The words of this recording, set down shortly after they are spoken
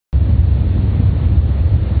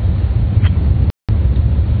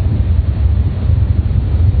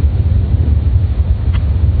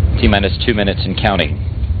T-minus 2 minutes and counting.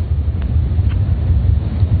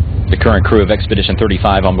 The current crew of Expedition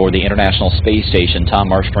 35 on board the International Space Station, Tom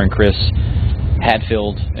Marshburn, Chris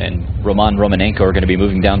Hadfield, and Roman Romanenko, are going to be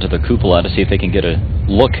moving down to the cupola to see if they can get a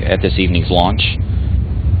look at this evening's launch.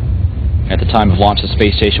 At the time of launch, the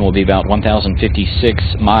space station will be about 1,056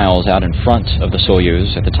 miles out in front of the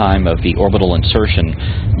Soyuz. At the time of the orbital insertion,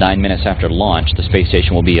 9 minutes after launch, the space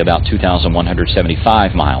station will be about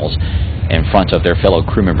 2,175 miles in front of their fellow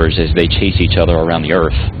crew members as they chase each other around the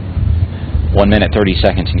Earth. 1 minute, 30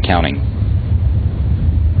 seconds and counting.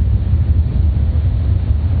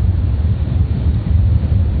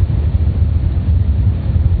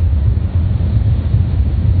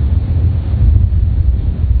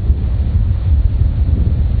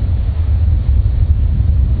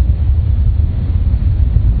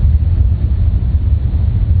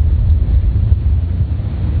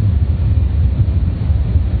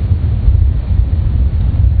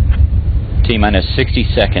 T-minus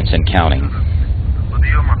 60 seconds and counting.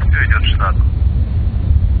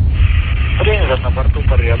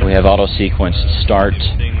 We have auto sequence start.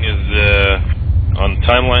 Everything is on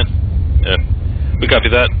timeline. We copy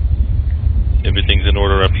that. Everything's in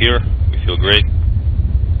order up here. We feel great.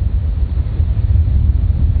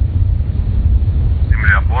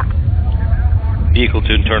 Vehicle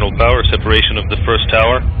to internal power, separation of the first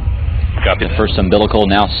tower. Copy The first umbilical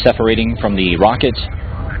now separating from the rocket.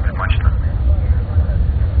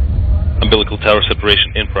 Umbilical tower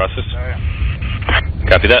separation in process.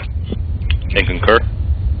 Copy that. And concur.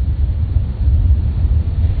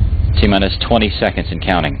 T-minus 20 seconds and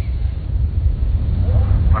counting.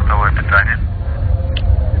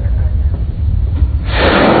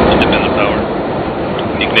 Independent power.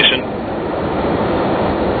 Ignition.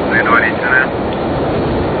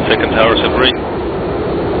 Second tower separate.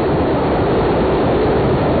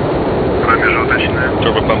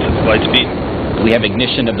 Turbo pumps at flight speed. We have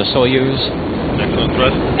ignition of the Soyuz. Maximum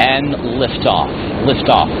thrust. And liftoff.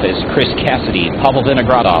 Liftoff as Chris Cassidy, Pavel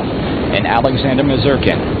Vinogradov, and Alexander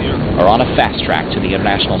Mazurkin are on a fast track to the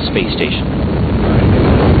International Space Station.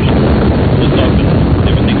 Liftoff and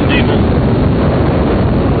everything's stable.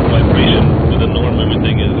 Vibration with the norm,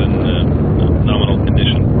 everything is in nominal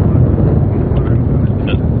condition.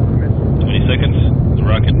 20 seconds. The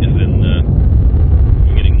rocket is in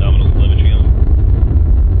getting nominal telemetry on.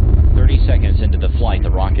 30 seconds into the flight, the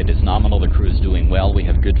rocket is nominal. The crew is doing well. We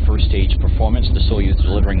have good first stage performance. The Soyuz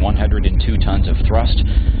delivering 102 tons of thrust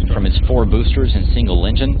from its 4 boosters and single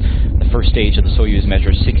engine. The first stage of the Soyuz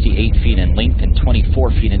measures 68 feet in length and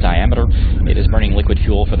 24 feet in diameter. It is burning liquid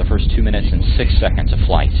fuel for the first 2 minutes and 6 seconds of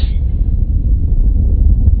flight.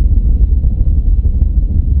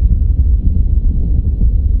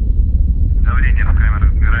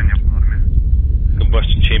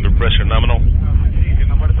 Combustion chamber pressure nominal.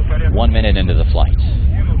 1 minute into the flight.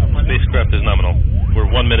 Spacecraft is nominal. We're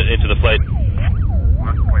 1 minute into the flight.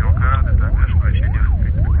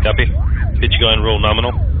 Copy. Pitch going roll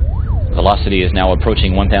nominal. Velocity is now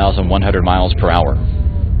approaching 1,100 miles per hour.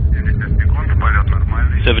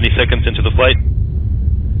 70 seconds into the flight.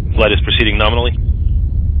 Flight is proceeding nominally.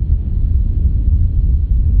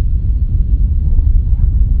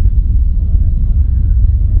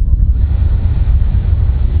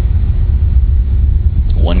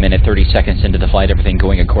 One minute, 30 seconds into the flight, everything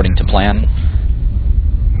going according to plan.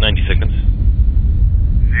 90 seconds.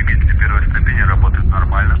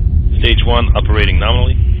 Stage 1 operating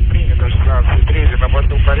nominally.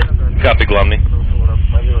 Copy, Glomny.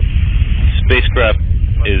 Spacecraft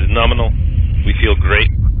is nominal. We feel great.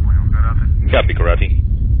 Copy, Karate.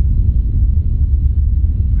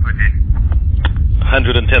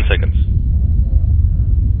 110 seconds.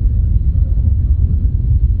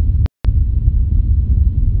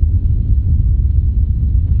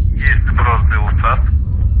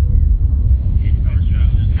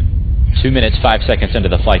 Two minutes, 5 seconds into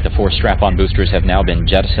the flight, the 4 strap-on boosters have now been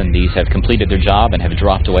jettisoned. These have completed their job and have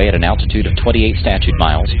dropped away at an altitude of 28 statute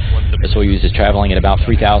miles. The Soyuz is traveling at about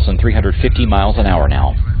 3,350 miles an hour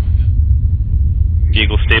now.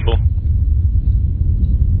 Eagle stable.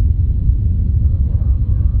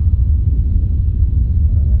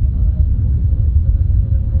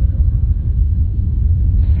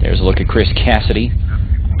 There's a look at Chris Cassidy,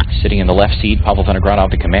 sitting in the left seat. Pavel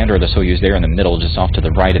Vinogradov, the commander of the Soyuz, there in the middle, just off to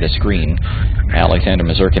the right of the screen. Alexander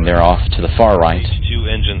Mazurkin there off to the far right. These 2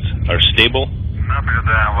 engines are stable.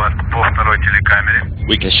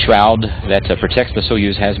 The shroud that protects the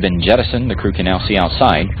Soyuz has been jettisoned. The crew can now see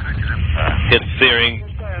outside. Hit steering,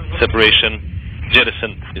 separation,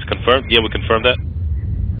 jettison is confirmed. Yeah, we confirmed that.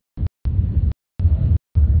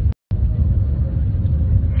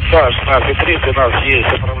 Да, 16:30 у нас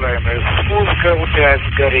есть управляемый спуск, L5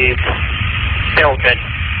 горит. L5.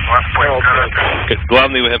 Okay,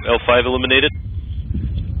 главный, we have L5 eliminated.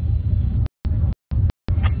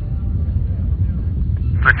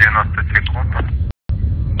 190 секунд.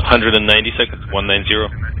 190 seconds, 190.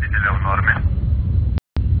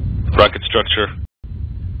 Rocket structure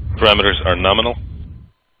parameters are nominal.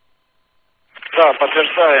 Да,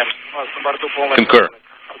 подтверждаем. У нас на борту полная. Concur.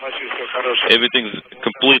 Все хорошее. Everything's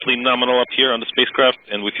completely nominal up here on the spacecraft,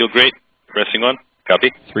 and we feel great. Pressing on.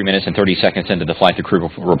 Copy. 3 minutes and 30 seconds into the flight, the crew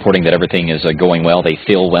reporting that everything is going well. They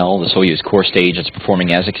feel well. The Soyuz core stage is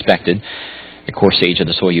performing as expected. The core stage of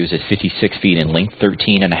the Soyuz is 56 feet in length,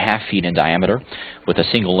 13.5 feet in diameter, with a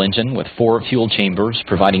single engine with 4 fuel chambers,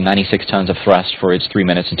 providing 96 tons of thrust for its 3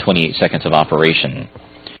 minutes and 28 seconds of operation.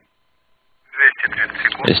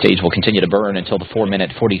 This stage will continue to burn until the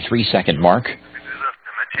 4-minute, 43-second mark.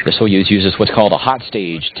 The Soyuz uses what's called a hot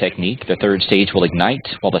stage technique. The third stage will ignite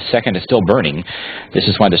while the second is still burning. This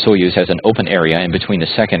is why the Soyuz has an open area in between the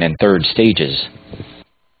second and third stages.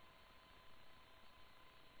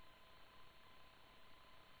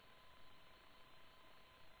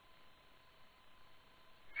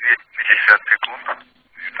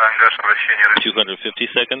 Seconds. 250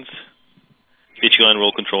 seconds. Pitch line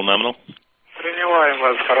roll control nominal. Принимаем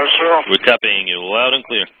вас, хорошо. We're copying you loud and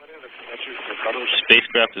clear.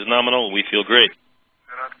 Spacecraft is nominal. We feel great.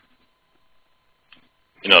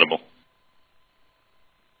 Inaudible.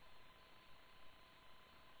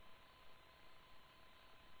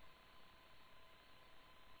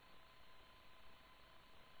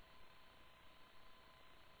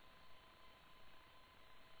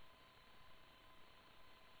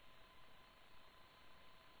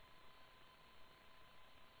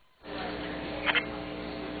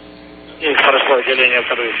 Есть, хорошо, отделение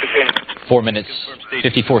второй ступени. 4 minutes,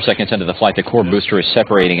 54 seconds into the flight, the core booster is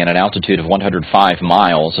separating at an altitude of 105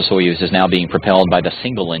 miles. The Soyuz is now being propelled by the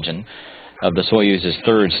single engine of the Soyuz's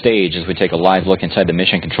third stage as we take a live look inside the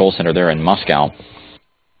Mission Control Center there in Moscow.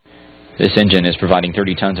 This engine is providing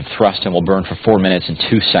 30 tons of thrust and will burn for 4 minutes and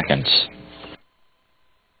 2 seconds. Seconds.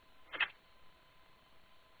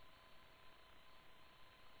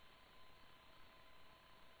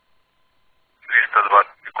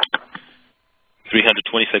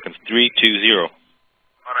 320 seconds. 320.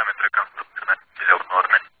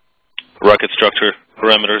 Rocket structure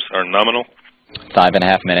parameters are nominal.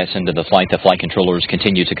 5.5 minutes into the flight controllers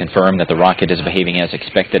continue to confirm that the rocket is behaving as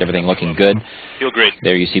expected. Everything looking good. Feel great.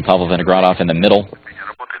 There you see Pavel Vinogradov in the middle.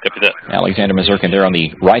 Copy that. Alexander Mazurkin there on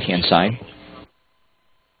the right-hand side.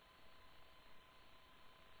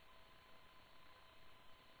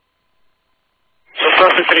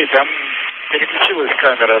 Переключилась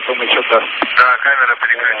камера, а то мы что-то... Да, камера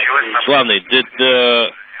переключилась. Главный, did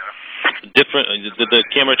the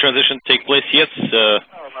camera transition take place? Yes.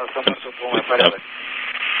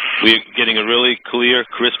 We're getting a really clear,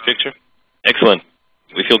 crisp picture. Excellent.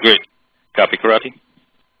 We feel great. Copy, Karate.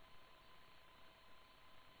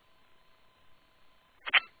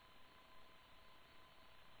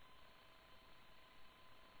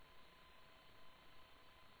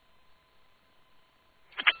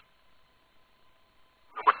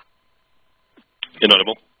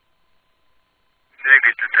 Inaudible.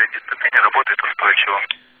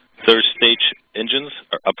 Third stage engines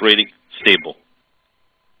are operating stable.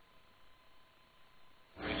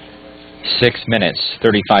 6 minutes,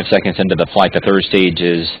 35 seconds into the flight, the third stage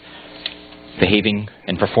is behaving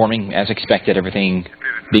and performing as expected. Everything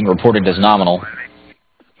being reported as nominal.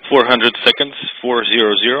 400 seconds,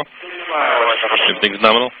 400. Everything's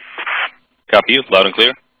nominal. Copy you, loud and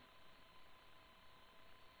clear.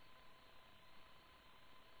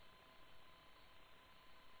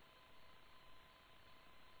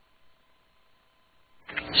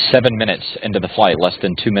 Seven minutes into the flight, less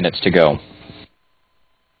than 2 minutes to go.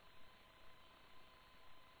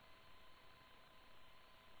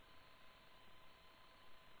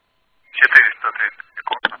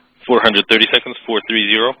 430 seconds,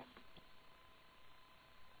 430.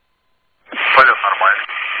 Полет нормально.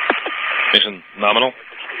 Mission nominal.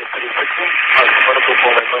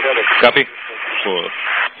 Copy. For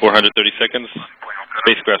 430 seconds.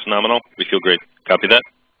 Spacecraft nominal. We feel great. Copy that.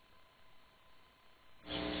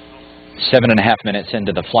 7.5 minutes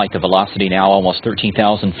into the flight, the velocity now almost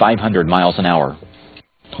 13,500 miles an hour.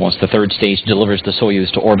 Once the third stage delivers the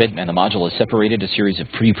Soyuz to orbit and the module is separated, a series of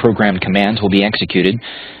pre-programmed commands will be executed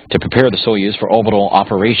to prepare the Soyuz for orbital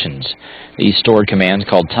operations. These stored commands,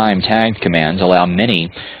 called time-tagged commands, allow many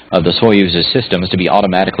of the Soyuz's systems to be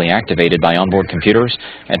automatically activated by onboard computers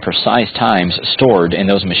and precise times stored in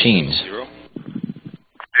those machines.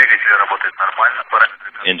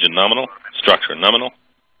 Engine Engine nominal. Structure nominal.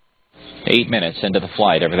 8 minutes into the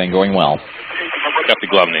flight, everything going well. Copy,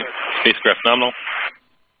 главный. Spacecraft nominal.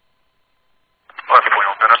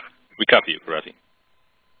 We copy you, Karate.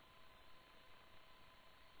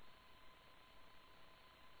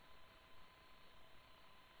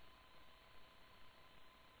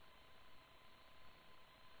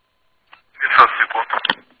 секунд.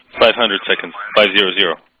 500 seconds.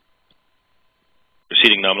 500.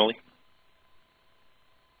 Proceeding nominally.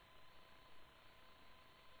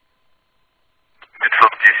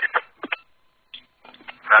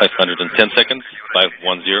 510 seconds.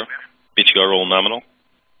 510. PTR roll nominal.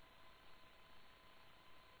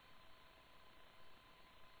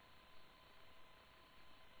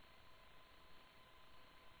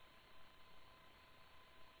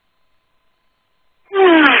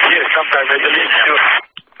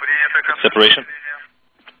 Separation.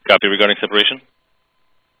 Copy regarding separation.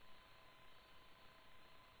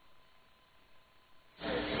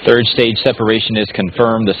 Third stage separation is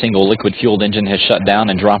confirmed. The single liquid-fueled engine has shut down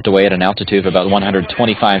and dropped away at an altitude of about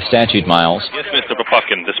 125 statute miles. Yes, Mr.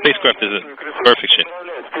 Popovkin, the spacecraft is in perfect shape.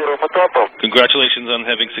 Congratulations on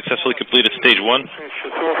having successfully completed stage 1.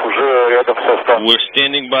 We're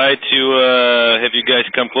standing by to have you guys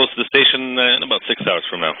come close to the station in about 6 hours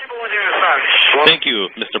from now. Thank you,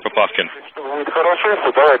 Mr. Popovkin.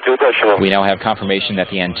 We now have confirmation that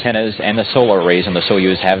the antennas and the solar arrays on the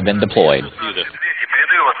Soyuz have been deployed.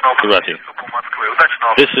 Karate.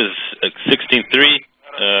 This is 16-3,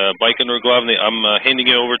 Baikonur Glavny. I'm handing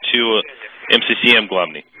it over to MCCM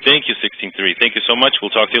Glavny. Thank you, 16-3. Thank you so much.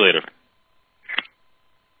 We'll talk to you later.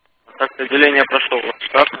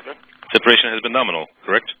 Separation has been nominal,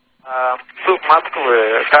 correct?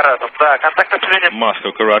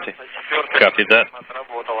 Moscow, Karate. Copy that.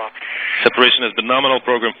 Separation has been nominal.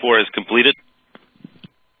 Program 4 is completed.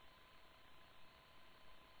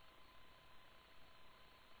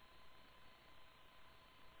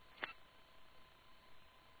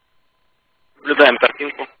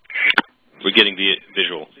 We're getting the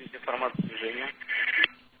visual.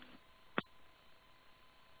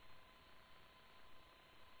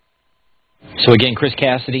 So again, Chris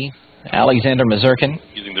Cassidy, Alexander Mazurkin,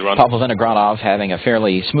 Pavel Vinogradov having a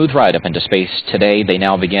fairly smooth ride up into space today. They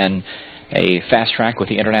now begin a fast track with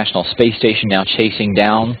the International Space Station now chasing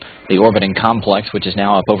down the orbiting complex, which is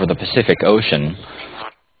now up over the Pacific Ocean.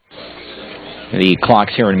 The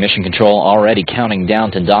clocks here in Mission Control already counting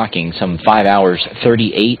down to docking some 5 hours,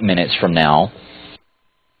 38 minutes from now.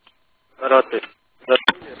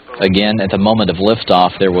 Again, at the moment of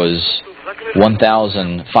liftoff, there was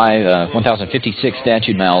 1,056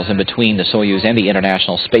 statute miles in between the Soyuz and the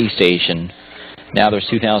International Space Station. Now there's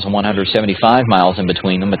 2,175 miles in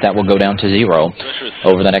between them, but that will go down to 0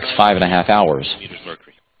 over the next 5.5 hours.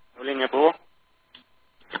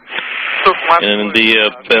 And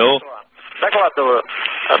the bell. ISA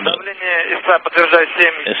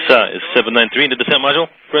is 793 in the descent module.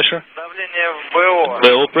 Pressure.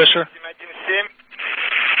 BO pressure.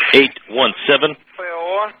 817.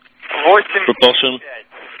 Propulsion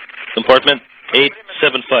compartment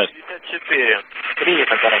 875.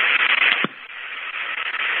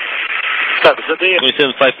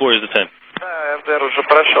 2754 is the time.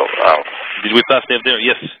 Did we pass the FDR?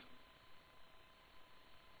 Yes.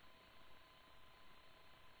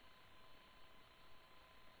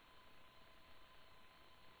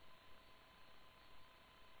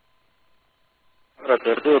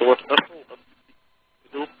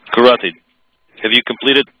 Karate. Have you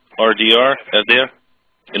completed RDR, FDR?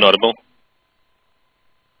 Inaudible.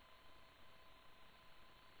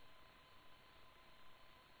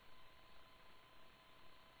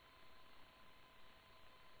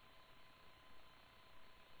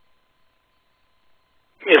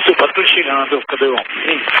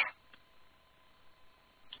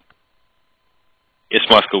 Yes,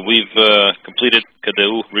 Moscow. We've completed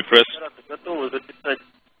KDU repress.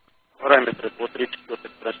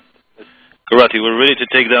 Karate, we're ready to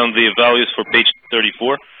take down the values for page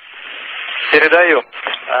 34. Here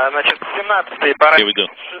we go.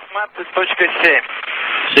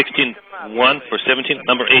 16.1 for 17,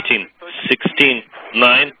 number 18.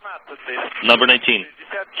 16.9, number 19.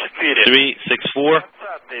 3.64,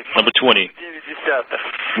 number 20.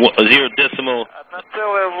 0 decimal.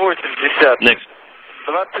 Next.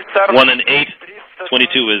 1 and 8,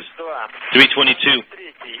 22 is 322.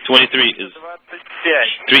 23 is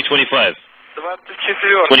 325.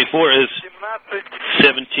 24 is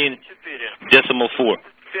 17 decimal 4.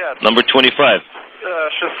 Number 25.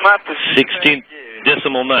 16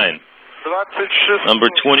 decimal 9. Number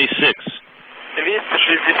 26.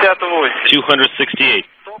 268.